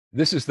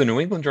This is the New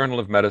England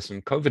Journal of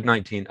Medicine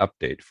COVID-19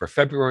 update for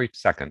February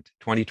 2nd,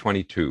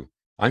 2022.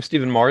 I'm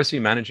Stephen Morrissey,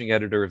 managing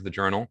editor of the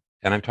journal,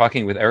 and I'm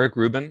talking with Eric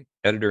Rubin,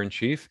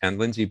 editor-in-chief, and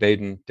Lindsay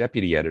Baden,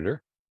 deputy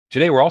editor.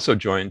 Today, we're also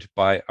joined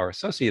by our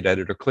associate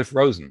editor, Cliff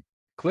Rosen.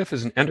 Cliff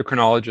is an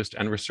endocrinologist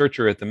and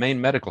researcher at the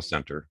Maine Medical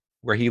Center,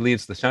 where he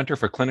leads the Center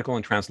for Clinical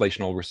and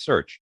Translational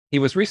Research. He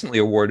was recently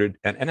awarded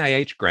an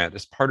NIH grant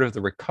as part of the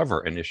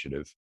RECOVER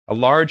initiative, a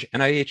large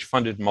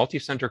NIH-funded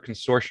multi-center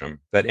consortium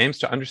that aims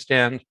to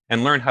understand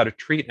and learn how to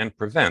treat and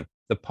prevent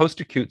the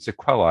post-acute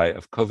sequelae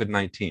of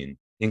COVID-19,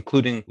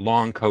 including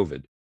long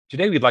COVID.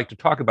 Today, we'd like to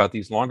talk about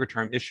these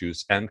longer-term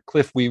issues, and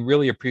Cliff, we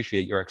really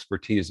appreciate your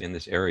expertise in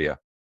this area.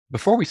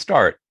 Before we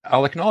start,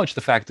 I'll acknowledge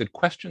the fact that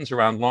questions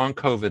around long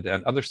COVID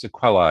and other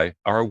sequelae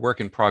are a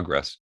work in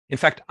progress. In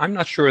fact, I'm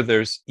not sure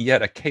there's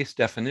yet a case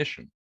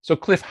definition. So,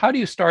 Cliff, how do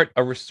you start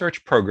a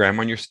research program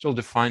when you're still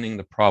defining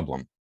the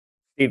problem?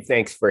 Steve,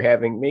 thanks for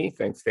having me.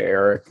 Thanks to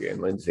Eric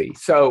and Lindsay.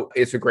 So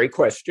it's a great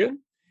question,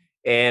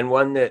 and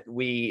one that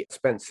we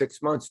spent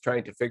 6 months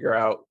trying to figure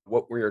out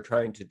what we were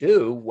trying to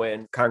do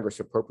when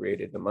Congress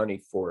appropriated the money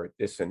for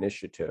this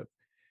initiative.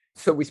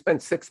 So we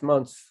spent 6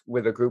 months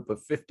with a group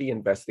of 50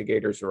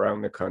 investigators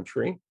around the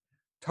country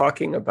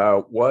talking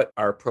about what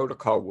our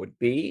protocol would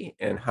be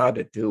and how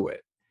to do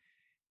it.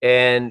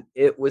 And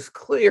it was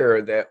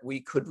clear that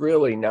we could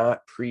really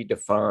not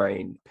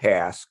predefine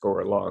PASC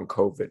or long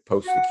COVID,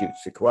 post-acute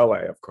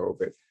sequelae of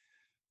COVID,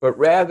 but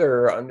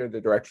rather, under the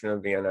direction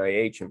of the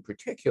NIH in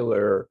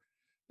particular,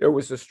 there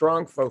was a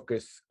strong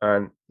focus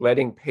on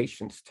letting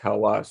patients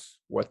tell us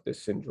what the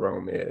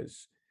syndrome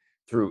is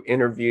through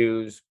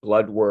interviews,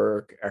 blood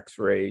work,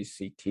 X-rays,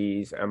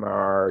 CTs,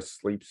 MRs,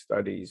 sleep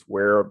studies,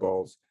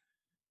 wearables,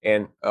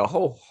 and a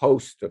whole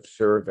host of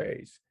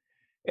surveys.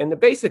 And the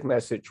basic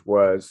message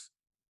was,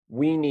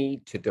 we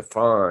need to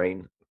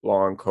define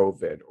long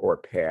COVID or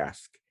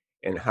PASC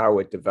and how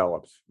it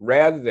develops,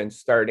 rather than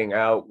starting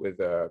out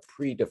with a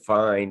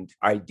predefined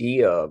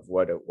idea of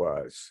what it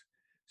was.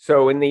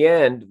 So in the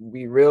end,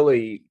 we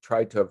really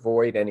tried to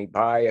avoid any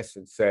bias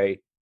and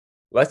say,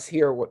 let's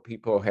hear what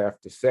people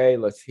have to say,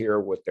 let's hear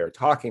what they're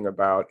talking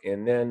about,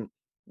 and then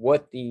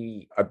what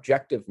the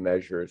objective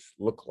measures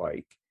look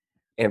like.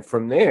 And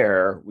from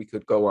there, we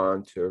could go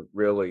on to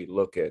really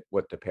look at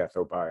what the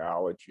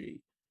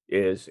pathobiology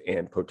is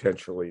and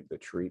potentially the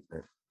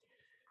treatment.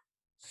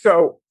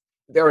 So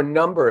there are a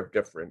number of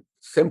different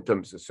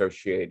symptoms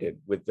associated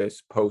with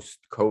this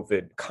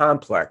post-COVID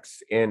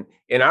complex. And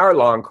in our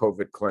long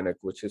COVID clinic,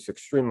 which is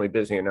extremely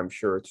busy, and I'm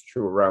sure it's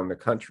true around the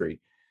country,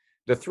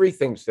 the three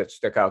things that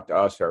stick out to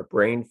us are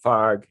brain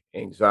fog,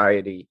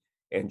 anxiety,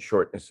 and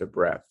shortness of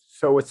breath.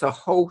 So it's a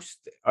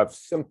host of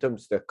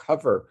symptoms that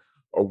cover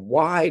a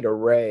wide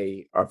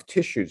array of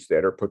tissues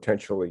that are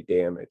potentially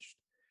damaged.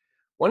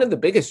 One of the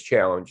biggest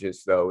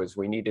challenges, though, is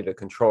we needed a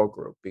control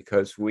group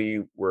because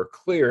we were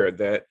clear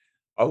that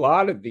a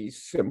lot of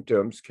these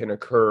symptoms can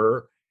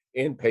occur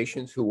in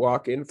patients who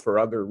walk in for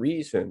other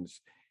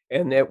reasons,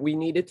 and that we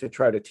needed to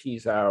try to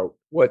tease out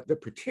what the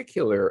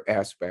particular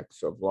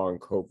aspects of long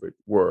COVID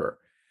were.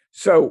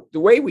 So the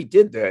way we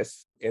did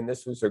this, and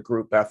this was a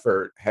group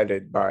effort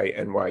headed by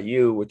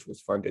NYU, which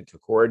was funded to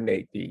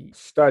coordinate the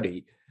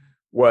study,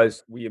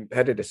 was we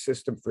embedded a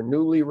system for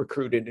newly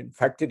recruited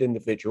infected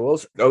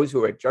individuals, those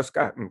who had just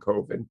gotten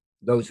COVID,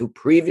 those who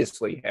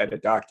previously had a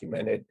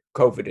documented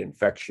COVID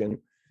infection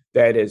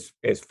that is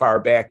as far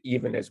back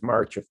even as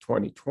March of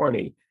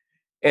 2020,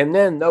 and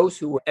then those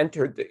who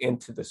entered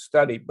into the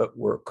study but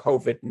were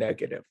COVID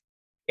negative.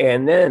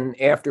 And then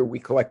after we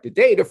collected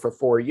data for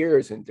 4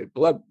 years and did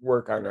blood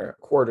work on a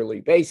quarterly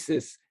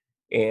basis,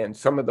 and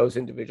some of those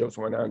individuals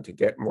went on to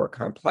get more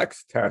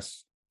complex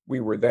tests, we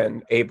were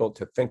then able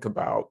to think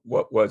about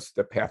what was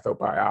the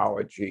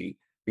pathobiology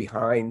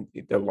behind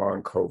the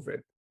long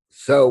COVID.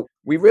 So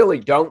we really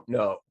don't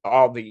know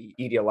all the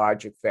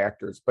etiologic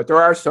factors, but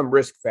there are some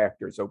risk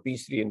factors.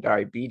 Obesity and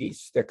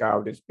diabetes stick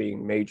out as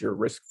being major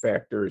risk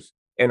factors.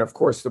 And of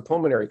course, the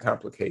pulmonary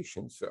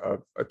complications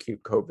of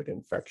acute COVID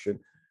infection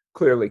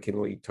clearly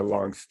can lead to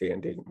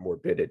long-standing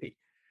morbidity.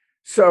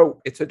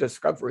 So it's a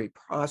discovery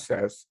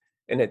process,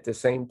 and at the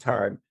same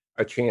time,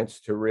 a chance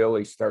to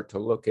really start to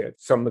look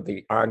at some of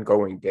the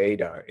ongoing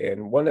data.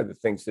 And one of the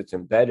things that's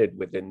embedded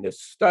within this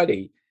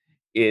study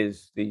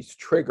is these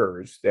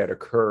triggers that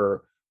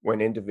occur when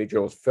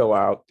individuals fill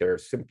out their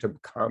symptom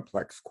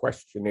complex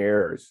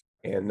questionnaires.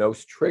 And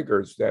those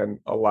triggers then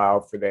allow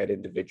for that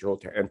individual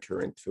to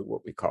enter into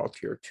what we call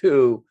tier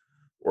 2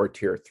 or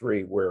tier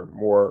 3, where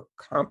more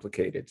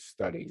complicated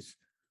studies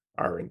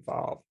are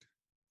involved.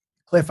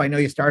 Cliff, I know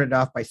you started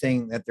off by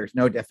saying that there's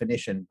no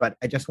definition, but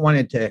I just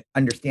wanted to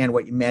understand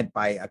what you meant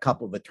by a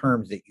couple of the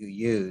terms that you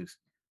use.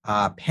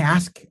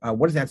 PASC,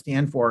 what does that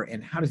stand for,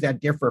 and how does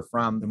that differ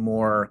from the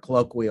more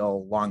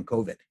colloquial long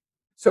COVID?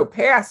 So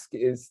PASC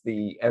is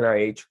the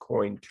NIH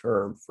coined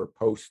term for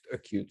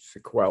post-acute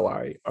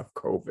sequelae of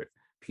COVID,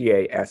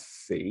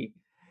 PASC.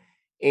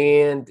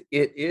 And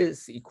it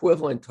is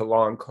equivalent to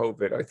long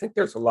COVID. I think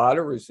there's a lot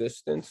of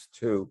resistance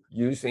to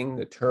using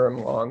the term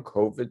long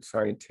COVID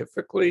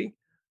scientifically.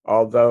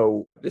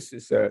 although this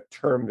is a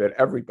term that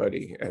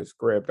everybody has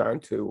grabbed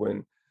onto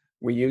and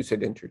we use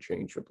it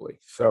interchangeably.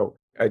 So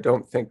I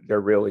don't think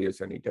there really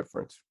is any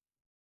difference.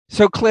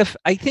 So, Cliff,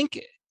 I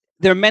think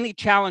there are many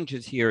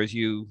challenges here as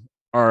you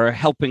are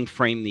helping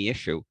frame the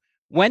issue.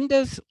 When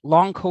does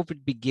long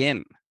COVID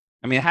begin?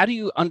 I mean, how do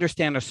you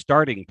understand a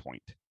starting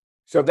point?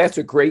 So that's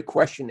a great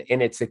question.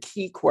 And it's a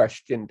key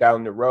question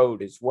down the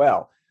road as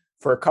well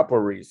for a couple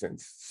of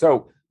reasons.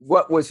 So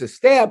what was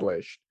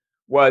established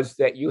was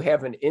that you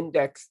have an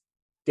index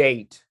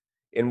date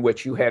in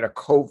which you had a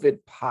COVID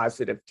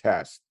positive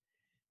test.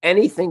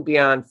 Anything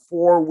beyond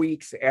 4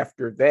 weeks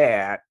after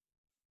that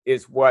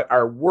is what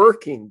our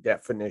working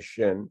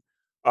definition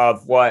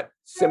of what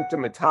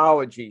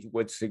symptomatology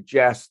would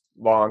suggest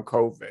long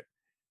COVID.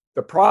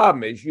 The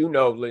problem, as you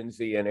know,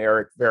 Lindsay and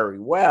Eric, very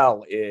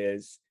well,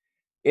 is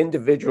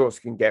individuals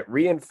can get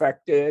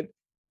reinfected,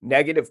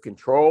 negative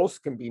controls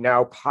can be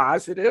now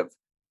positive.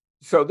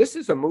 So this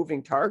is a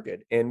moving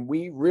target, and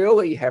we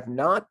really have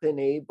not been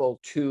able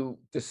to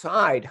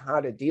decide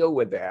how to deal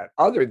with that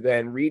other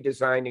than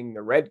redesigning the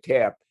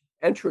REDCap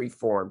entry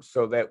form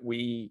so that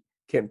we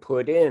can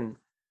put in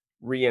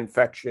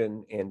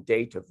reinfection and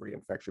date of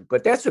reinfection.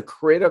 But that's a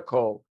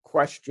critical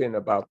question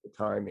about the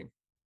timing.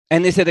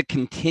 And is it a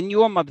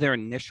continuum of their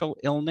initial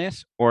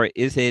illness, or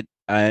is it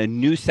a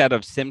new set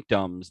of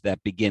symptoms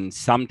that begin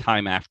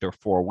sometime after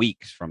 4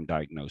 weeks from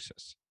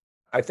diagnosis?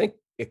 I think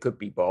it could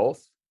be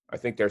both. I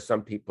think there's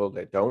some people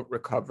that don't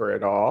recover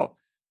at all.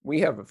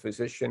 We have a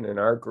physician in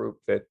our group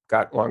that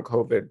got long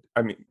COVID.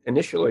 I mean,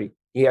 initially,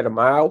 he had a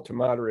mild to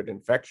moderate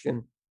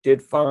infection,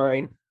 did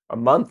fine. A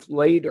month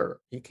later,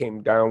 he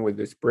came down with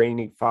this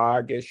brainy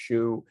fog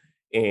issue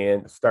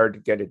and started to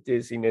get a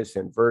dizziness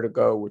and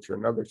vertigo, which are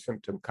another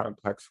symptom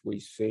complex we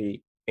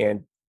see,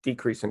 and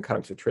decrease in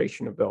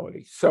concentration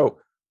ability. So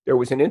there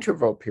was an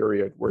interval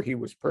period where he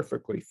was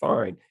perfectly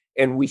fine.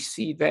 And we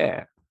see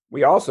that.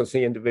 We also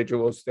see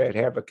individuals that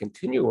have a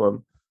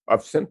continuum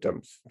of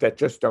symptoms that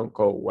just don't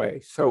go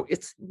away. So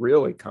it's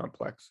really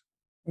complex.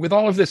 With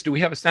all of this, do we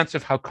have a sense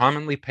of how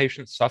commonly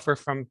patients suffer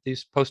from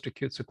these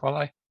post-acute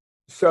sequelae?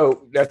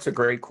 So that's a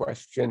great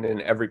question,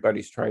 and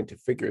everybody's trying to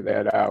figure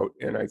that out.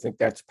 And I think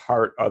that's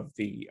part of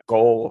the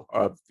goal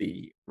of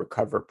the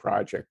Recover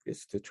Project,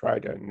 is to try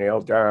to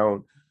nail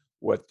down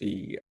what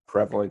the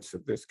prevalence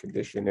of this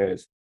condition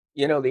is.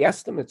 You know, the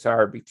estimates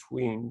are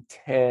between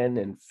 10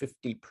 and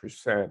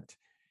 50%.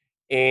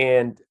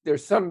 And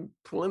there's some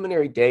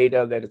preliminary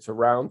data that it's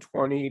around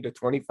 20 to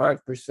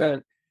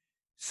 25%.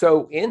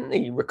 So in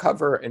the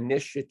Recover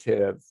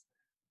initiative,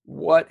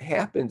 what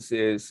happens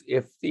is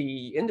if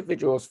the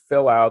individuals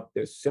fill out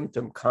this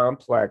symptom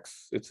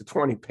complex, it's a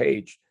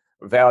 20-page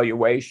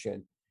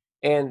evaluation,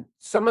 and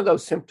some of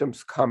those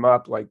symptoms come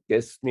up like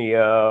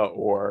dyspnea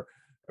or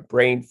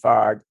brain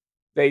fog,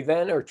 they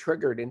then are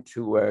triggered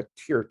into a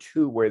tier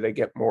 2 where they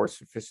get more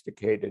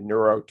sophisticated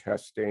neuro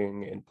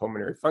testing and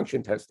pulmonary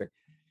function testing.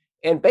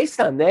 And based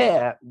on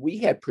that, we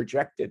had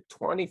projected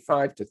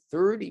 25 to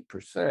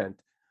 30%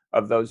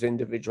 of those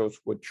individuals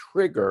would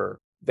trigger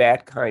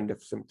that kind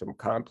of symptom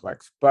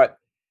complex. But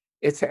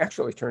it's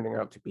actually turning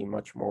out to be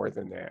much more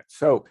than that.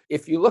 So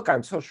if you look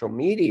on social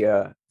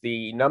media,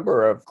 the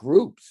number of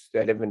groups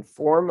that have been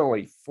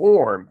formally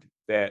formed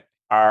that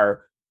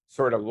are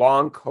sort of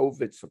long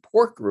COVID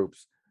support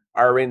groups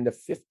are in the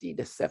 50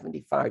 to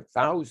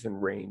 75,000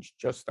 range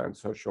just on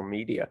social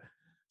media.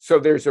 So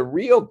there's a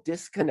real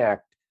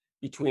disconnect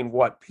between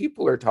what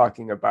people are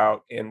talking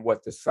about and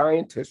what the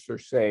scientists are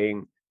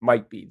saying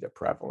might be the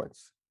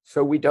prevalence.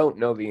 So we don't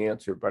know the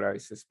answer, but I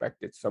suspect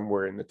it's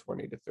somewhere in the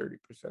 20 to 30%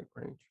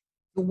 range.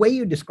 The way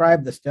you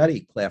describe the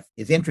study, Cliff,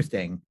 is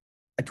interesting.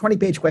 A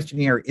 20-page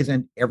questionnaire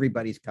isn't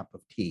everybody's cup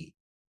of tea.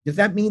 Does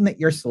that mean that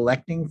you're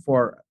selecting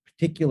for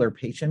particular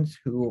patients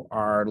who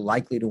are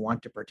likely to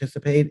want to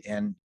participate?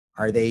 And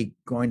are they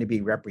going to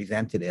be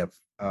representative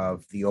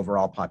of the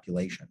overall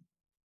population?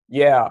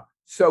 Yeah.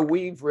 So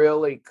we've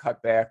really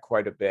cut back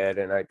quite a bit,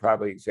 and I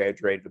probably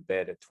exaggerated a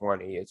bit at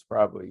 20. It's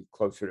probably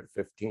closer to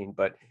 15.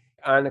 But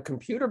on a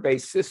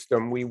computer-based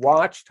system, we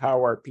watched how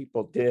our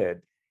people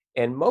did,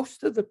 and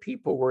most of the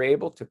people were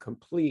able to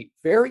complete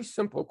very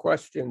simple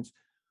questions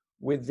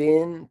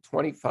within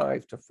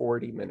 25 to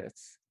 40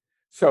 minutes.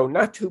 So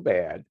not too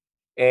bad.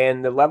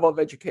 And the level of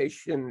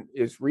education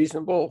is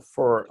reasonable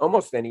for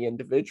almost any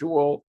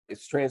individual.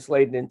 It's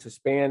translated into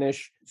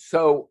Spanish.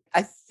 So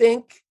I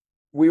think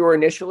we were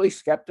initially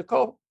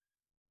skeptical,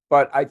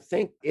 but I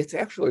think it's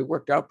actually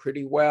worked out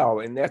pretty well.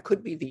 And that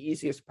could be the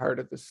easiest part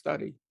of the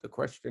study, the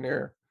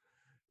questionnaire.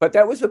 But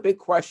that was a big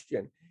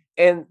question.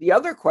 And the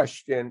other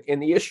question,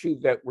 and the issue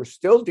that we're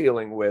still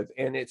dealing with,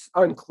 and it's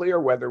unclear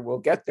whether we'll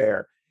get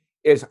there,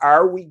 is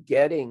are we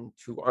getting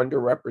to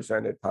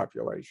underrepresented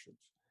populations?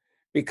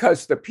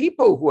 Because the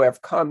people who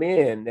have come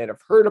in that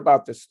have heard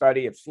about the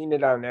study, have seen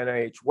it on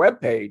NIH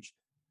webpage,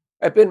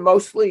 have been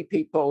mostly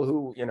people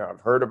who, have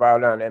heard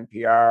about it on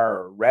NPR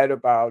or read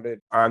about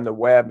it on the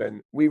web.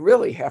 And we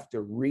really have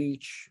to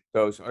reach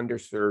those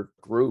underserved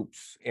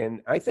groups.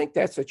 And I think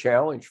that's a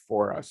challenge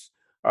for us.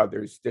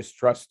 There's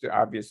distrust,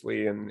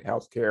 obviously, in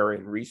healthcare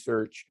and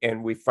research.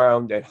 And we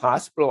found that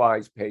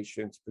hospitalized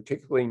patients,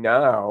 particularly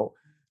now,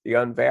 the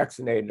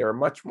unvaccinated, are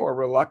much more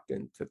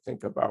reluctant to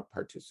think about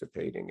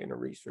participating in a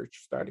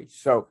research study.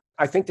 So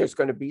I think there's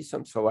going to be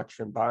some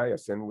selection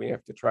bias, and we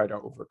have to try to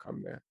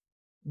overcome that.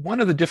 One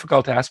of the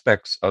difficult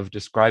aspects of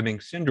describing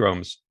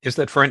syndromes is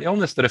that for an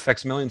illness that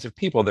affects millions of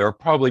people, there are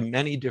probably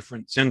many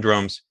different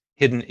syndromes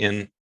hidden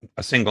in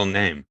a single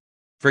name.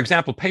 For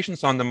example,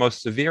 patients on the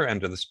most severe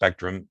end of the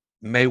spectrum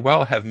may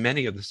well have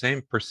many of the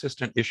same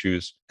persistent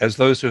issues as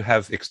those who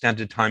have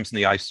extended times in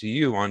the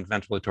ICU on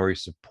ventilatory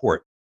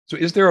support. So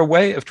is there a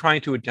way of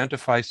trying to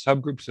identify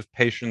subgroups of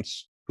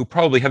patients who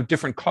probably have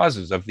different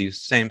causes of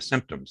these same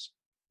symptoms?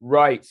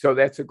 Right. So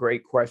that's a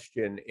great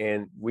question.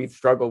 And we've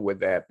struggled with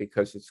that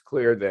because it's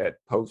clear that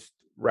post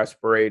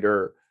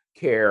respirator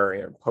care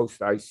and post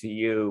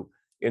ICU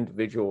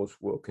individuals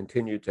will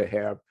continue to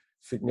have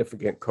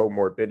significant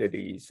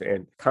comorbidities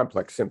and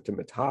complex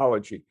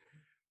symptomatology.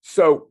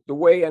 So the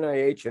way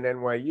NIH and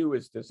NYU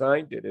has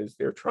designed it is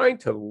they're trying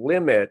to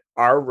limit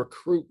our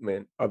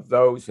recruitment of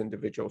those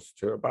individuals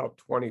to about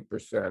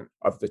 20%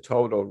 of the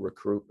total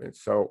recruitment.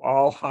 So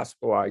all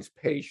hospitalized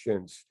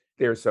patients,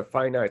 there's a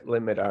finite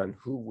limit on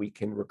who we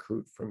can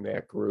recruit from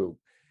that group,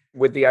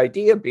 with the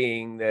idea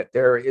being that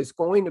there is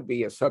going to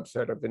be a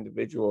subset of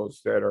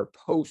individuals that are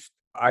post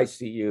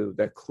ICU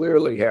that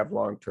clearly have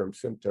long-term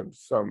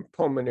symptoms, some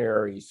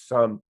pulmonary,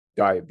 some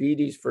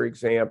diabetes, for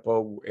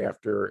example,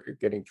 after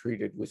getting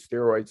treated with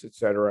steroids, et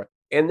cetera.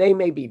 And they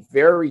may be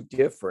very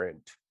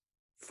different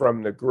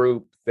from the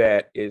group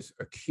that is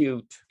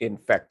acute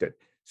infected.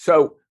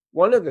 So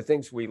one of the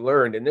things we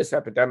learned, and this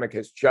epidemic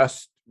has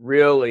just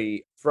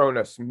really thrown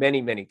us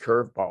many, many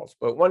curveballs,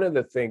 but one of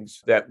the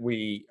things that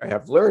we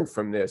have learned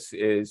from this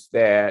is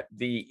that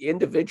the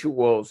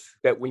individuals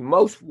that we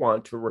most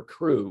want to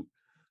recruit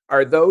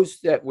are those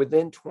that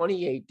within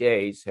 28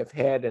 days have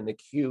had an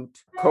acute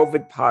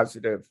COVID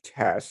positive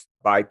test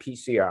by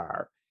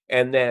PCR,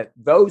 and that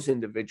those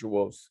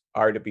individuals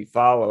are to be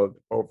followed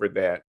over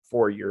that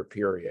 4-year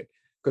period.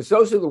 Because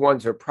those are the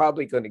ones that are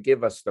probably going to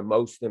give us the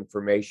most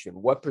information.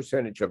 What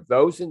percentage of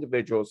those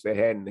individuals that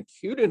had an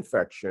acute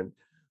infection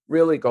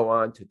really go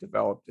on to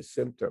develop the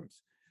symptoms?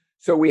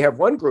 So we have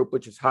one group,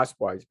 which is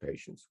hospitalized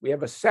patients. We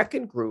have a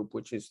second group,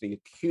 which is the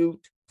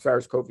acute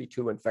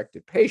SARS-CoV-2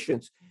 infected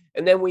patients.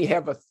 And then we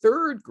have a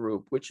third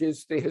group, which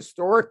is the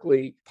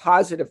historically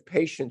positive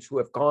patients who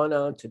have gone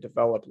on to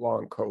develop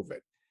long COVID.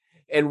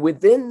 And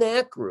within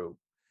that group,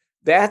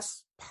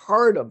 that's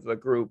part of the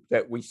group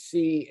that we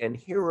see and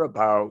hear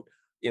about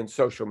in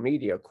social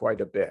media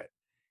quite a bit.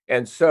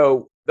 And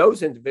so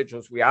those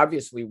individuals we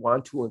obviously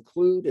want to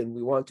include, and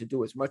we want to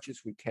do as much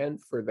as we can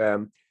for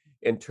them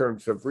in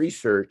terms of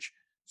research.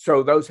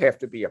 So those have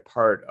to be a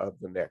part of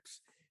the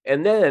mix.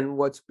 And then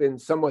what's been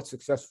somewhat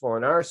successful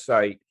on our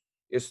site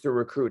is to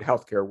recruit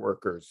healthcare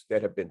workers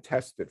that have been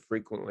tested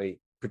frequently,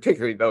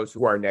 particularly those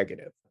who are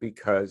negative,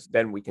 because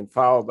then we can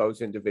follow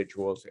those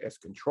individuals as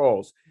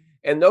controls.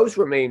 And those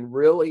remain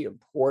really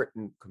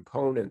important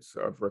components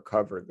of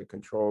Recover, the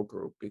control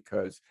group,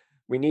 because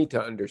we need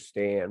to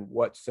understand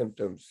what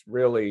symptoms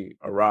really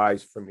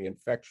arise from the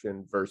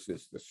infection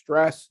versus the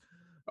stress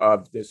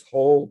of this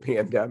whole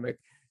pandemic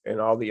and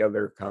all the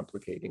other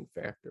complicating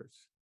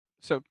factors.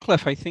 So,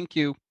 Cliff, I think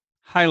you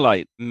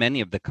highlight many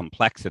of the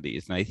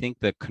complexities, and I think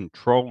the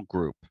control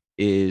group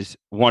is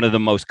one of the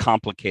most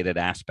complicated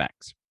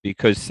aspects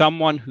because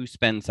someone who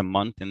spends a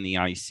month in the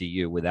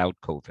ICU without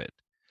COVID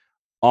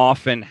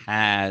often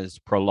has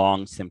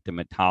prolonged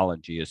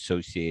symptomatology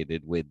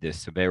associated with the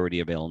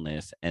severity of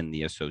illness and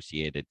the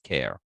associated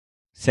care.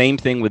 Same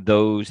thing with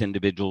those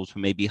individuals who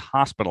may be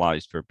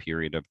hospitalized for a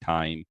period of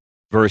time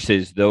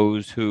versus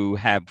those who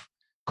have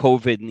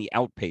COVID in the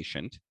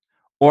outpatient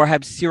or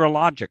have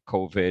serologic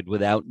COVID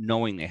without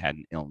knowing they had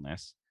an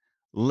illness,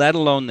 let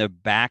alone the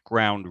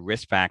background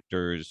risk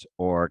factors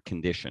or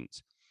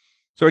conditions.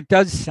 So it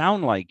does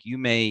sound like you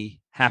may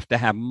have to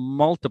have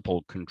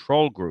multiple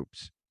control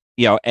groups,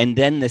 and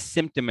then the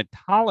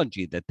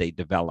symptomatology that they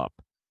develop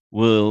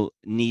will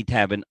need to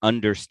have an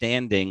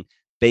understanding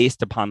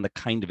based upon the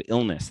kind of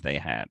illness they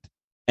had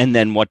and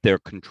then what their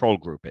control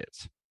group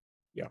is.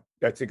 Yeah,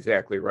 that's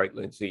exactly right,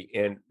 Lindsay.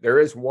 And there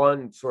is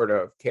one sort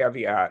of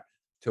caveat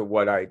to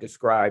what I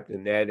described,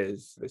 and that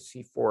is the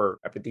C4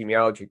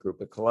 epidemiology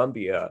group at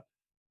Columbia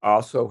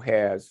also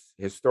has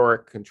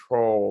historic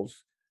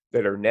controls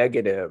that are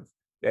negative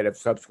that have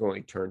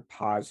subsequently turned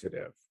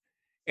positive.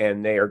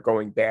 And they are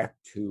going back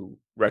to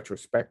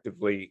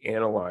retrospectively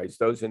analyze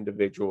those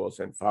individuals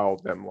and follow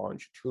them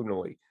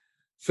longitudinally.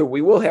 So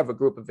we will have a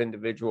group of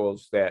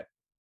individuals that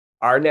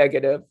are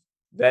negative,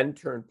 then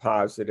turn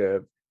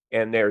positive,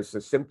 and there's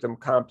a symptom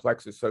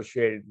complex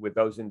associated with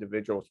those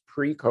individuals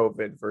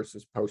pre-COVID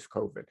versus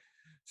post-COVID.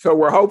 So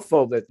we're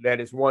hopeful that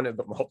that is one of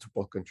the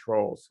multiple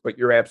controls, but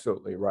you're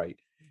absolutely right.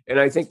 And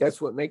I think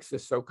that's what makes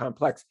this so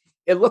complex.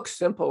 It looks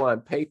simple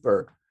on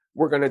paper.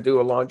 We're going to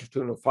do a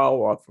longitudinal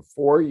follow-up for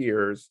 4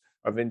 years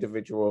of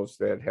individuals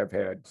that have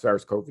had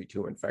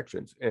SARS-CoV-2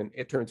 infections, and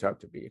it turns out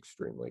to be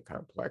extremely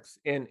complex.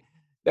 And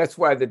That's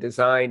why the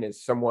design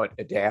is somewhat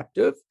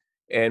adaptive,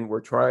 and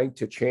we're trying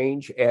to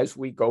change as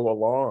we go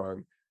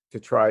along to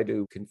try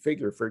to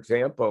configure. For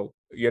example,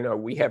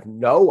 we have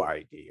no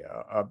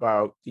idea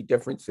about the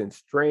difference in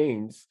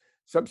strains,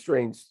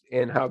 substrains,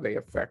 and how they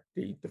affect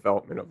the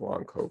development of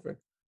long COVID.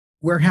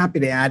 We're happy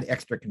to add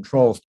extra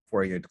controls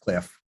for you,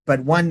 Cliff.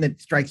 But one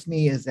that strikes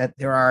me is that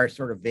there are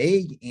sort of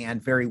vague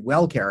and very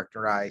well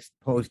characterized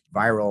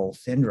post-viral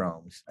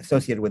syndromes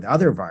associated with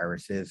other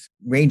viruses,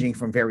 ranging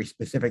from very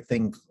specific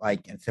things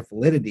like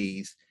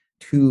encephalitides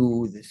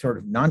to the sort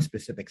of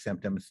non-specific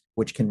symptoms,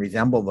 which can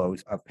resemble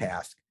those of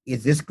PASC.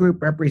 Is this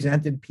group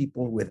represented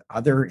people with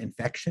other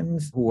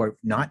infections who have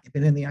not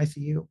been in the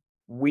ICU?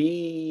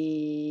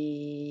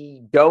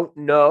 We don't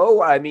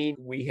know. I mean,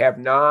 we have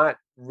not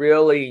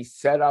really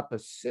set up a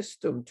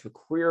system to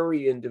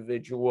query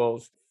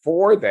individuals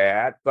for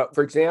that. But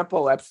for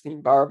example,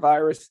 Epstein-Barr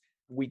virus,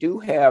 we do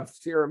have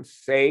serum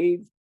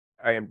saved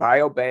and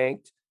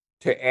biobanked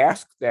to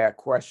ask that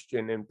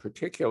question in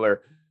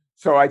particular.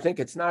 So I think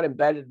it's not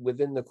embedded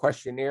within the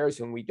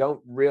questionnaires, and we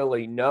don't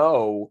really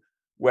know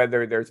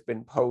whether there's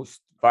been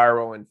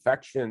post-viral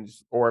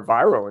infections or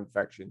viral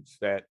infections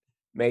that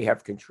may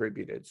have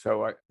contributed.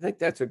 So I think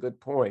that's a good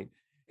point.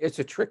 It's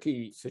a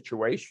tricky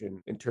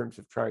situation in terms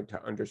of trying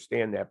to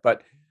understand that.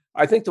 But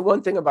I think the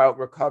one thing about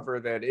Recover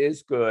that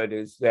is good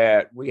is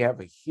that we have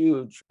a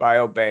huge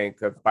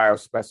biobank of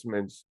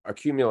biospecimens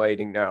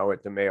accumulating now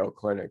at the Mayo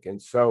Clinic.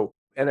 And so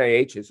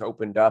NIH has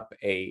opened up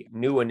a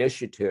new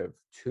initiative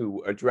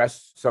to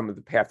address some of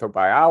the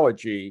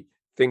pathobiology,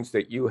 things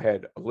that you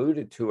had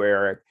alluded to,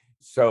 Eric.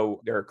 So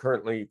there are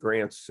currently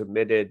grants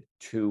submitted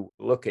to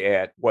look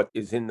at what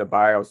is in the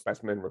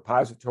biospecimen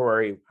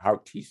repository, how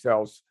T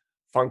cells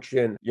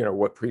function,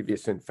 what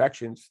previous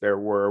infections there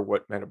were,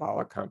 what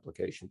metabolic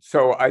complications.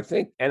 So I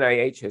think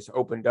NIH has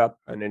opened up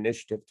an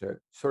initiative to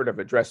sort of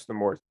address the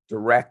more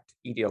direct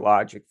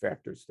etiologic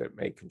factors that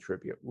may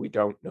contribute. We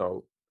don't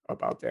know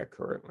about that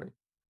currently.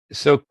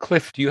 So,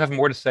 Cliff, do you have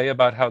more to say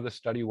about how the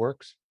study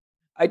works?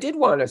 I did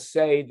want to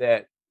say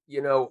that,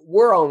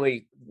 we're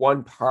only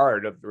one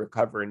part of the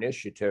Recover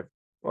Initiative.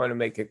 I want to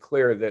make it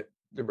clear that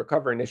the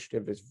Recover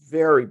Initiative is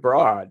very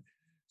broad.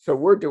 So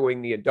we're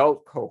doing the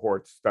adult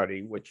cohort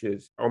study, which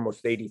is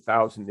almost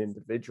 80,000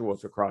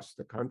 individuals across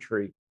the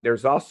country.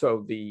 There's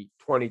also the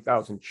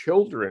 20,000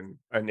 children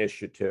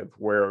initiative,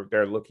 where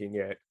they're looking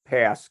at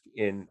PASC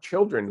in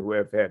children who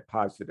have had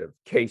positive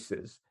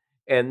cases.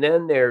 And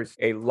then there's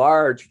a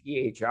large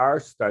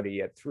EHR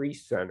study at 3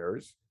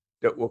 centers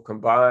that will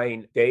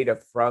combine data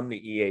from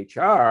the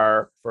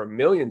EHR for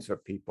millions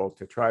of people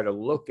to try to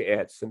look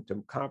at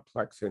symptom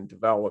complex and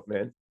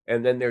development.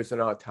 And then there's an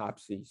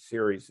autopsy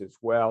series as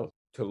well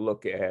to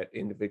look at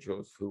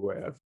individuals who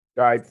have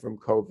died from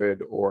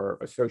COVID or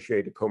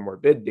associated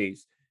comorbidities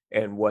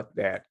and what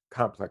that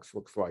complex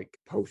looks like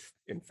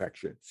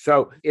post-infection.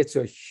 So it's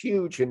a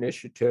huge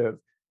initiative.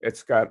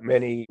 It's got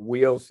many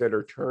wheels that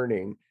are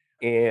turning.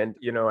 And,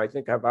 I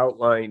think I've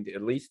outlined,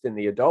 at least in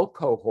the adult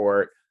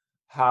cohort,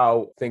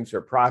 how things are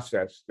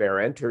processed.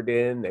 They're entered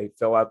in, they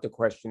fill out the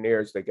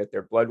questionnaires, they get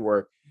their blood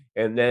work.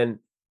 And then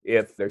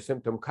if their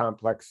symptom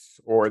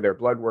complex or their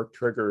blood work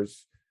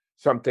triggers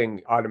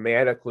something,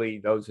 automatically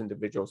those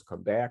individuals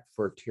come back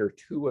for tier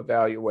 2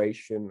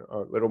 evaluation, a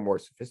little more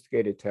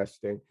sophisticated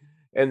testing.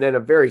 And then a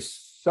very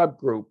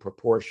subgroup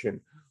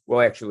proportion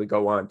will actually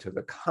go on to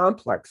the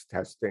complex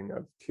testing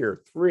of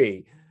tier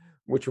 3,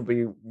 which will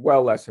be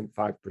well less than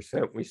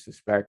 5%, we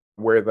suspect,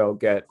 where they'll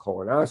get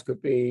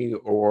colonoscopy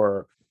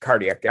or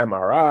cardiac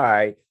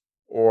MRI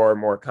or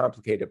more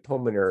complicated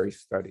pulmonary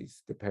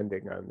studies,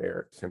 depending on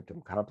their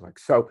symptom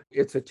complex. So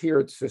it's a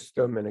tiered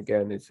system. And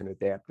again, it's an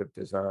adaptive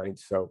design.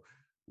 So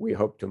we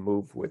hope to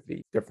move with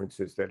the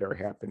differences that are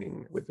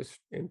happening with this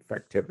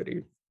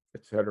infectivity,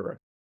 et cetera.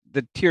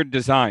 The tiered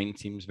design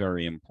seems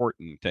very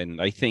important.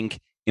 And I think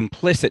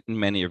implicit in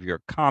many of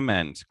your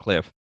comments,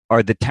 Cliff,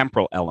 are the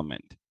temporal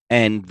element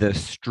and the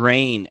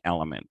strain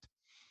element,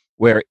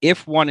 where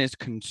if one is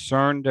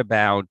concerned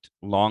about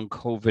long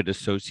COVID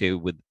associated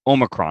with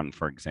Omicron,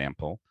 for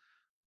example,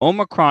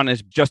 Omicron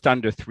is just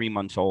under 3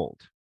 months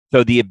old.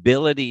 So the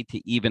ability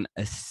to even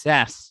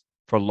assess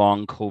for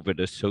long COVID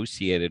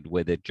associated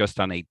with it just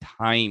on a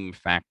time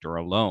factor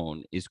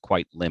alone is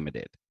quite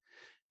limited,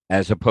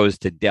 as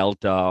opposed to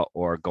Delta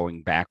or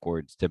going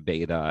backwards to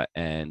Beta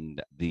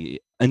and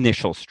the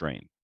initial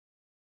strain.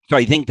 So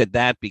I think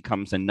that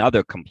becomes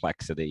another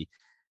complexity,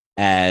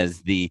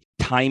 as the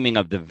timing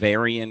of the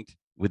variant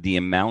with the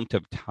amount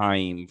of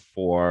time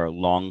for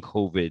long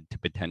COVID to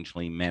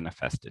potentially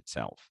manifest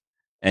itself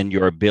and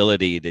your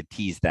ability to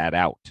tease that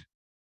out.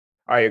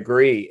 I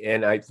agree.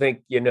 And I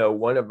think,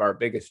 one of our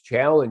biggest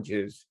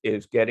challenges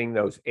is getting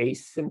those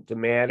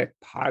asymptomatic,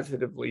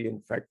 positively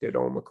infected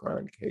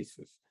Omicron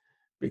cases,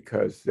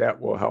 because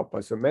that will help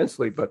us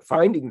immensely. But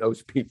finding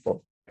those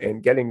people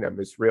and getting them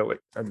is really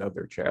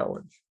another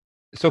challenge.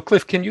 So,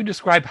 Cliff, can you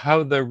describe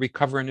how the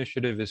Recover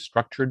Initiative is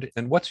structured,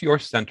 and what's your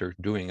center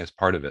doing as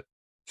part of it?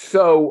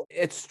 So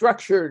it's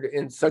structured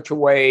in such a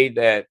way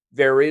that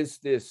there is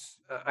this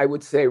I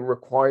would say,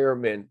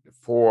 requirement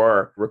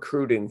for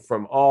recruiting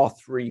from all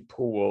three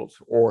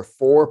pools or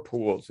four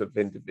pools of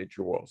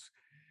individuals.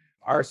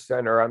 Our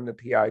center, I'm the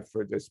PI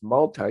for this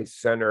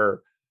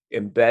multi-center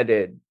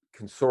embedded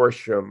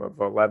consortium of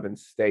 11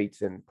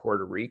 states in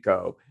Puerto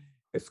Rico.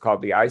 It's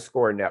called the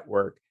iScore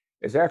Network,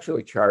 is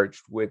actually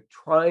charged with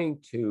trying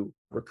to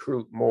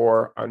recruit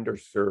more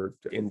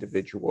underserved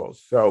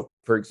individuals. So,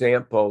 for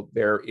example,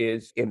 there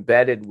is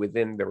embedded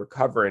within the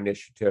Recover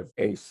Initiative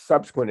a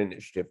subsequent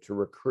initiative to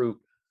recruit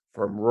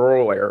from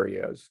rural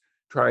areas,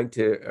 trying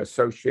to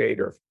associate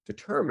or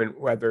determine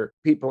whether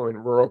people in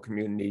rural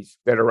communities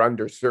that are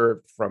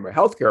underserved from a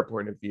healthcare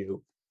point of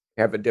view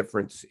have a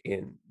difference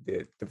in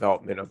the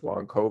development of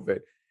long COVID.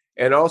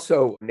 And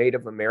also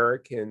Native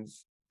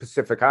Americans,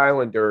 Pacific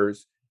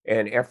Islanders,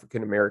 and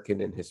African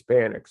American and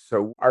Hispanics.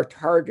 So our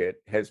target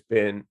has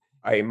been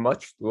a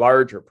much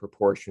larger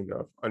proportion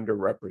of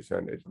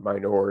underrepresented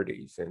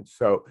minorities. And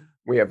so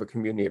we have a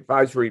community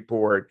advisory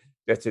board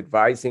that's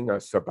advising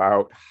us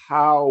about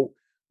how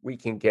we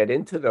can get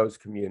into those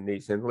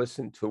communities and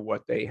listen to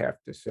what they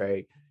have to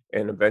say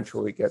and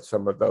eventually get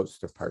some of those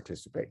to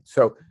participate.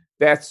 So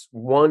that's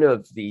one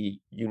of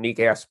the unique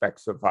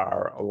aspects of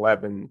our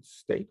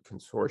 11-state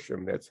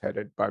consortium that's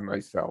headed by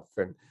myself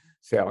and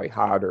Sally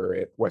Hodder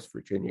at West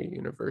Virginia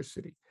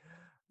University.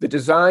 The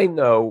design,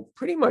 though,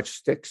 pretty much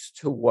sticks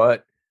to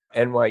what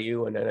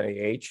NYU and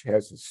NIH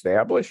has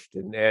established,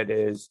 and that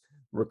is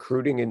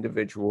recruiting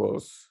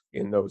individuals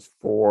in those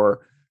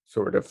four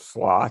sort of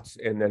slots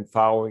and then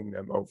following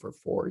them over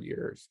 4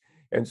 years.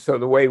 And so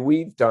the way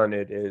we've done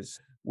it is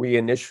we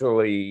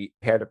initially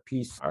had a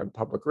piece on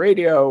public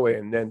radio,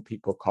 and then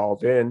people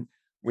called in.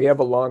 We have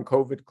a long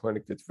COVID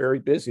clinic that's very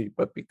busy,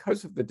 but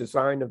because of the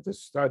design of the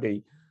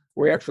study,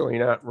 we're actually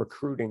not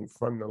recruiting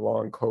from the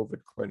long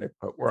COVID clinic,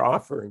 but we're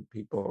offering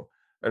people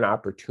an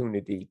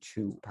opportunity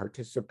to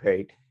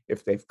participate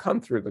if they've come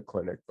through the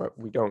clinic, but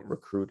we don't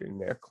recruit in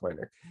that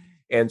clinic.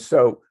 And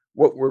so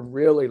what we're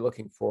really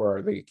looking for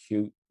are the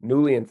acute,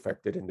 newly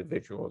infected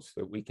individuals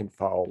that we can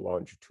follow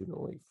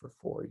longitudinally for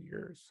 4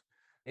 years.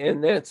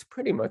 And that's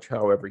pretty much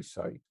how every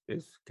site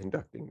is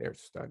conducting their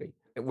study.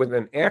 With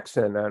an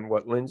accent on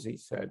what Lindsay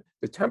said,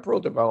 the temporal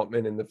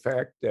development and the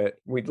fact that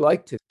we'd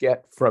like to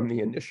get from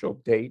the initial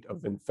date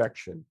of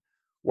infection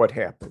what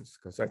happens,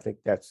 because I think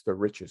that's the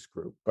richest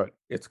group, but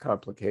it's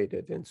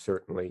complicated. And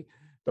certainly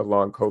the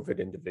long COVID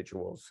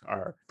individuals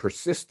are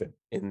persistent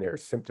in their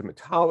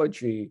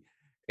symptomatology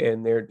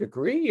and their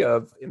degree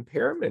of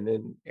impairment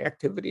in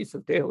activities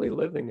of daily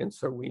living. And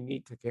so we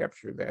need to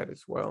capture that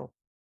as well.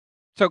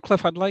 So,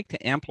 Cliff, I'd like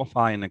to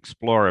amplify and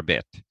explore a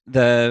bit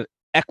the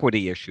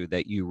equity issue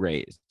that you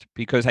raised,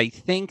 because I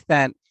think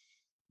that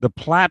the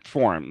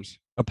platforms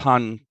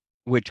upon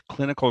which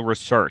clinical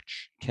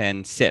research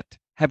can sit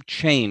have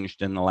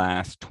changed in the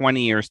last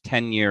 20 years,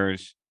 10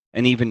 years,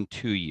 and even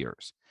 2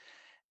 years.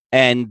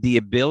 And the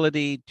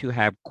ability to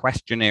have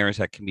questionnaires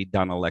that can be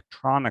done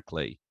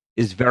electronically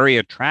is very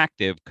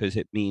attractive because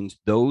it means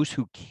those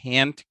who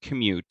can't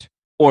commute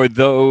or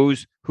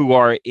those who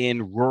are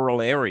in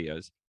rural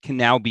areas can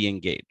now be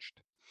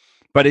engaged.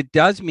 But it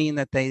does mean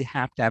that they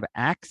have to have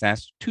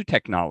access to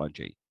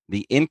technology,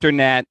 the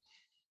internet,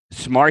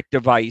 smart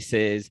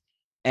devices,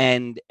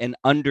 and an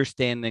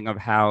understanding of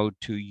how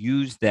to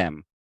use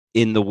them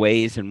in the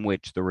ways in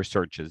which the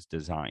research is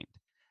designed.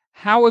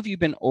 How have you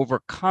been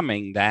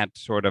overcoming that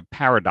sort of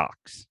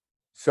paradox?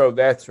 So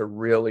that's a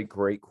really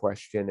great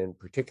question, and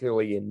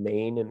particularly in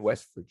Maine and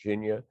West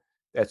Virginia,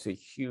 that's a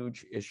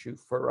huge issue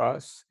for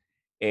us.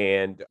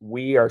 And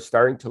we are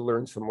starting to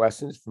learn some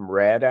lessons from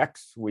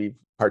RADx. We've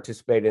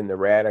participated in the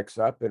RADx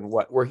Up, and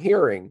what we're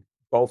hearing,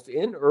 both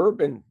in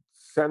urban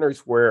centers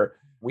where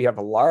we have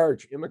a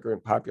large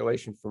immigrant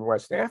population from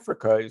West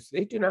Africa, is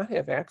they do not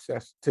have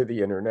access to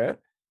the internet.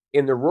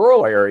 In the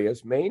rural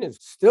areas, Maine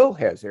still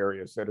has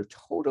areas that are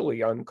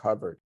totally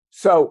uncovered.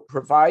 So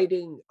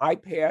providing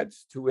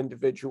iPads to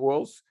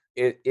individuals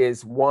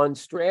is one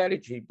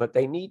strategy, but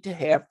they need to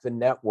have the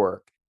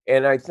network.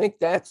 And I think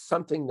that's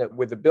something that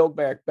with the Build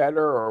Back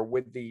Better or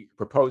with the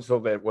proposal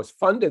that was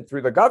funded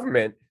through the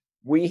government,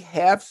 we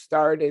have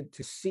started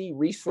to see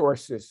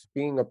resources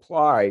being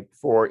applied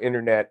for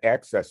internet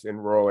access in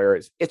rural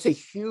areas. It's a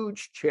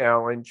huge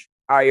challenge.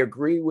 I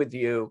agree with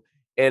you.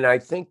 And I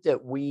think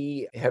that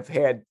we have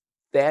had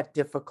that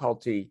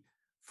difficulty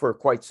for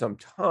quite some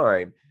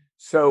time.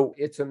 So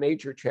it's a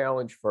major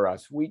challenge for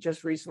us. We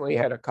just recently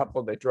had a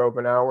couple that drove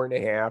an hour and a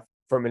half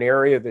from an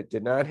area that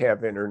did not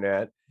have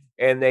internet,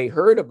 and they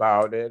heard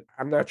about it.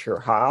 I'm not sure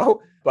how,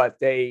 but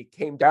they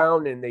came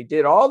down and they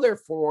did all their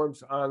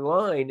forms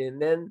online.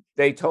 And then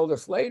they told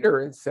us later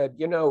and said,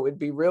 it'd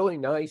be really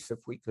nice if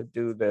we could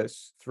do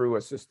this through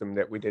a system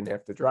that we didn't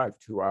have to drive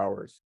 2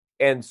 hours.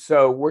 And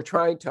so we're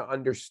trying to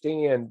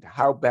understand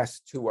how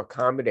best to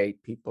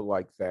accommodate people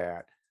like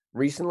that.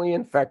 Recently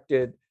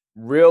infected,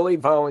 really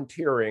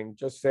volunteering,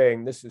 just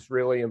saying this is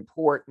really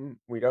important.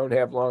 We don't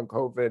have long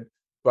COVID,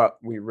 but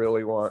we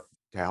really want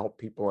to help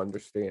people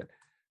understand.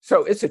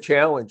 So it's a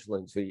challenge,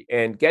 Lindsay,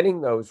 and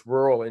getting those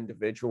rural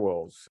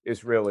individuals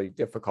is really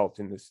difficult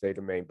in the state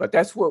of Maine. But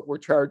that's what we're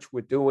charged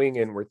with doing,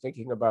 and we're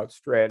thinking about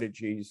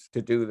strategies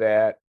to do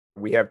that.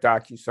 We have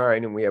DocuSign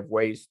and we have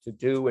ways to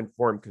do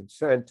informed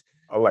consent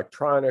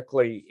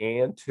electronically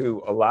and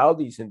to allow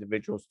these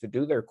individuals to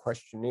do their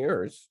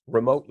questionnaires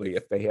remotely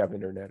if they have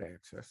internet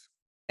access.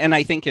 And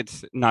I think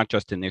it's not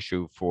just an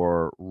issue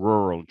for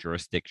rural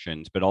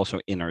jurisdictions, but also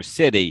inner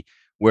city,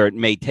 where it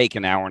may take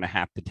an hour and a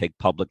half to take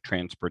public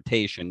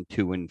transportation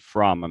to and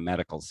from a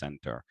medical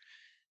center.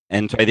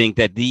 And so I think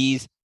that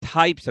these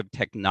types of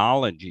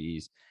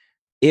technologies,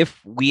 if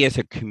we as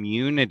a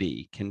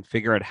community can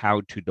figure out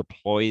how to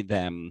deploy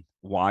them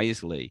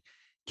wisely,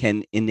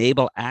 can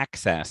enable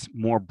access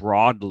more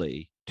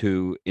broadly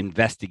to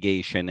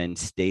investigation and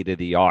state of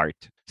the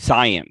art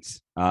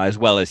science, as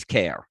well as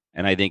care.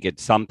 And I think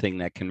it's something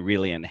that can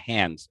really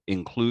enhance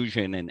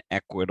inclusion and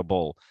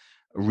equitable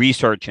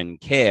research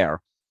and care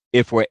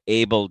if we're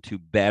able to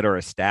better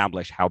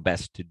establish how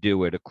best to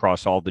do it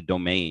across all the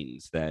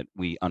domains that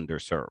we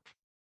underserve.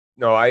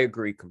 No, I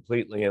agree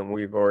completely. And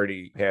we've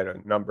already had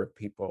a number of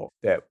people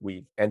that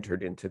we've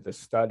entered into the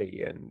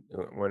study. And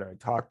when I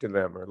talk to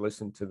them or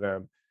listen to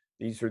them,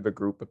 these are the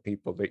group of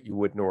people that you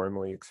would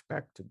normally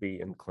expect to be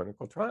in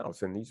clinical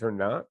trials. And these are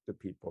not the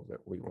people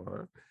that we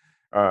want.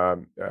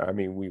 I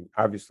mean, we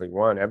obviously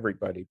want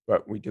everybody,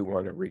 but we do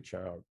want to reach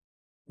out.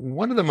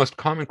 One of the most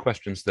common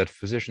questions that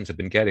physicians have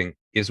been getting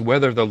is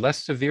whether the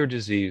less severe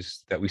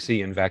disease that we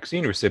see in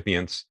vaccine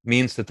recipients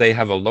means that they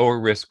have a lower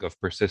risk of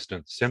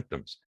persistent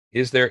symptoms.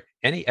 Is there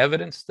any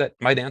evidence that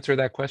might answer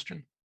that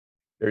question?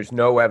 There's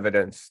no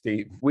evidence,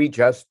 Steve. We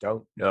just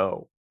don't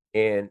know.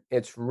 And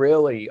it's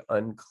really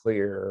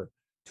unclear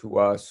to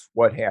us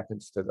what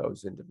happens to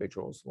those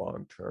individuals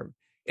long term.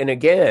 And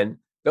again,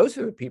 those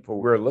are the people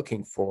we're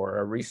looking for.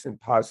 A recent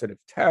positive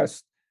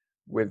test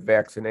with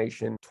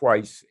vaccination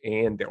twice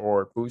and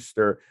or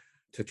booster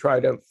to try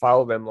to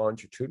follow them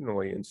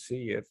longitudinally and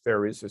see if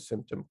there is a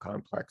symptom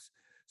complex.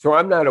 So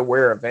I'm not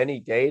aware of any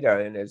data.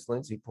 And as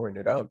Lindsay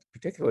pointed out,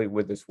 particularly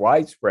with this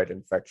widespread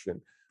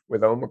infection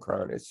with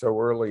Omicron, it's so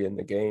early in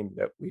the game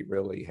that we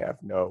really have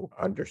no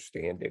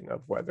understanding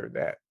of whether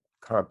that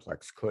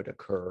complex could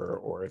occur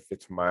or if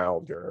it's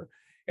milder.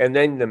 And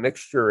then the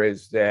mixture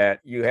is that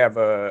you have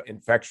an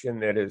infection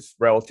that is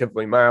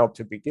relatively mild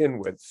to begin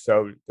with.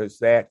 So does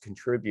that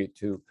contribute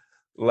to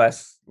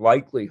less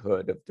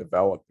likelihood of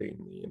developing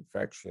the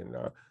infection?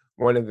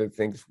 One of the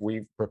things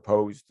we've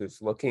proposed is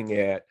looking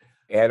at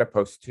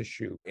adipose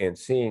tissue and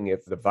seeing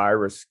if the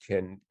virus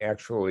can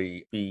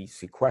actually be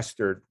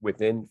sequestered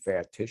within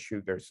fat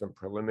tissue. There's some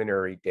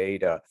preliminary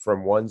data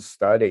from one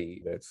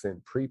study that's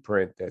in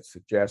preprint that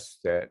suggests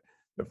that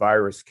the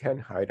virus can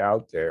hide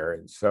out there.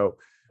 And so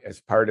as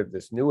part of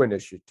this new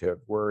initiative,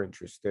 we're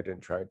interested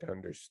in trying to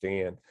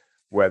understand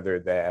whether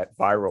that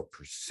viral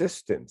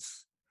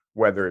persistence,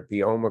 whether it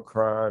be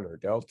Omicron or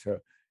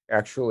Delta,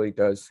 actually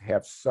does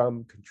have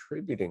some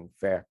contributing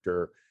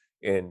factor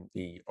in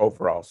the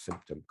overall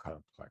symptom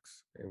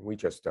complex. And we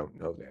just don't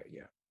know that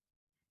yet.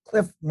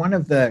 Cliff, one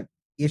of the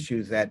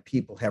issues that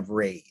people have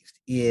raised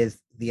is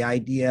the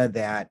idea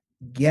that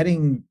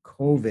getting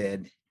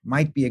COVID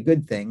might be a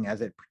good thing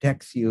as it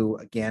protects you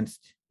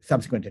against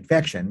subsequent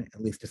infection,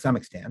 at least to some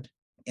extent,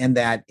 and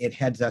that it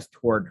heads us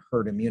toward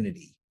herd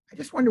immunity. I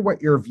just wonder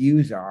what your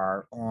views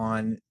are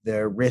on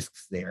the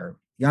risks there.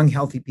 Young,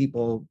 healthy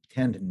people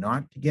tend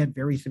not to get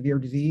very severe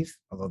disease,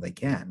 although they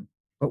can.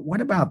 But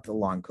what about the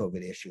long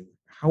COVID issue?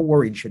 How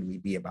worried should we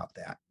be about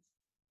that?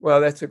 Well,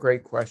 that's a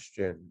great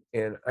question.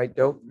 And I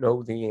don't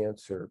know the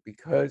answer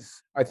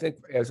because I think,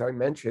 as I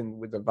mentioned,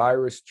 with the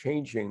virus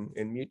changing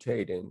and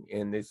mutating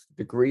and this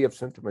degree of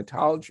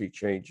symptomatology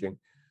changing,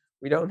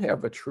 we don't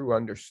have a true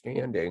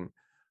understanding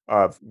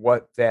of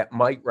what that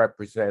might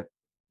represent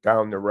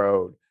down the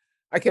road.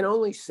 I can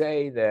only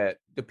say that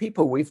the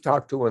people we've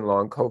talked to in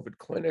long COVID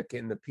clinic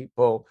and the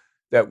people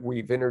that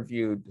we've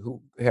interviewed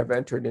who have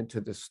entered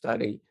into the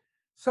study,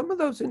 some of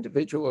those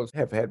individuals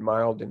have had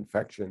mild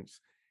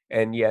infections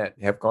and yet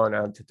have gone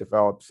on to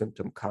develop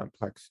symptom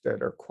complex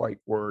that are quite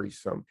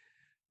worrisome.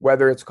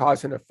 Whether it's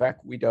cause and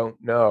effect, we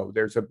don't know.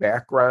 There's a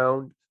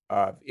background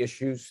of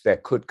issues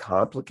that could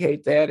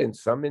complicate that in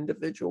some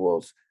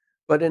individuals,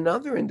 but in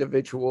other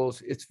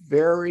individuals, it's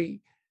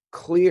very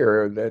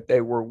clear that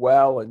they were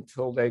well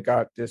until they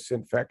got this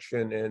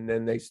infection and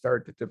then they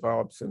start to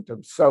develop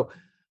symptoms. So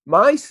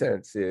my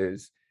sense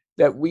is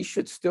that we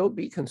should still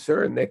be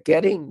concerned that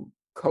getting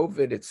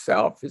COVID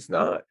itself is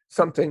not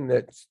something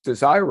that's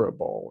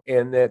desirable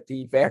and that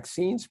the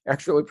vaccines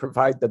actually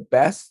provide the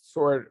best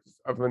sort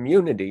of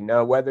immunity.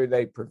 Now, whether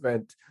they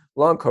prevent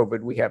long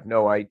COVID, we have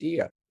no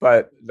idea.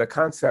 But the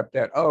concept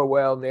that, oh,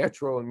 well,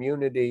 natural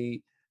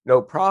immunity,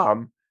 no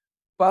problem.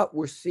 But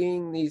we're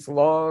seeing these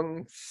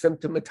long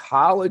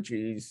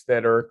symptomatologies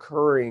that are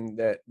occurring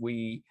that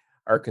we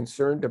are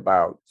concerned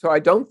about. So I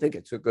don't think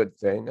it's a good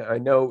thing. I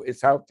know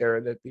it's out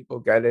there that people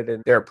get it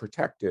and they're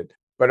protected.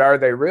 But are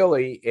they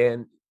really?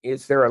 And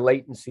is there a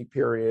latency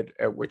period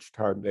at which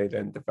time they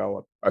then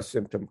develop a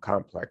symptom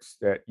complex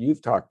that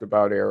you've talked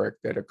about, Eric,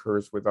 that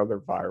occurs with other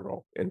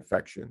viral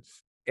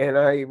infections? And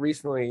I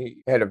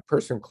recently had a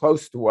person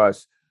close to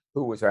us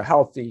who was a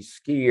healthy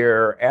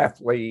skier,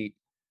 athlete,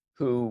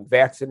 who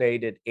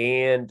vaccinated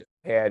and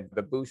had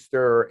the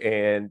booster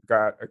and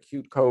got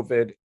acute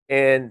COVID.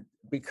 And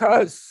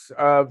because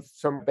of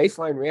some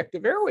baseline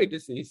reactive airway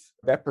disease,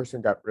 that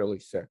person got really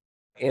sick.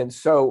 And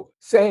so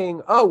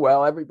saying, oh,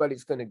 well,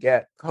 everybody's going to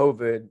get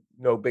COVID,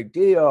 no big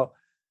deal,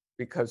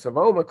 because of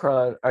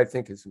Omicron, I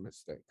think is a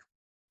mistake.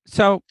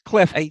 So,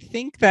 Cliff, I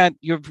think that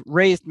you've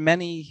raised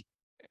many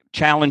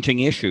challenging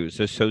issues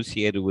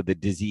associated with the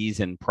disease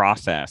and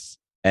process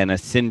and a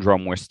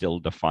syndrome we're still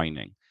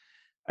defining.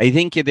 I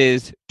think it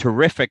is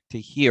terrific to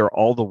hear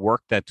all the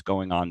work that's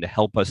going on to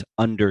help us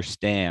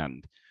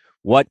understand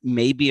what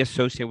may be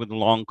associated with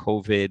long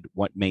COVID,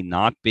 what may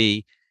not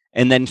be,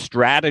 and then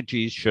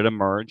strategies should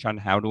emerge on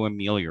how to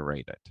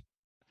ameliorate it.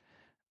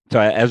 So,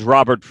 as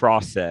Robert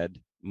Frost said,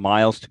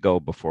 miles to go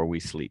before we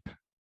sleep.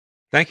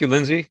 Thank you,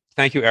 Lindsay.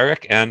 Thank you,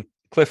 Eric. And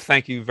Cliff,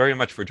 thank you very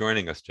much for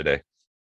joining us today.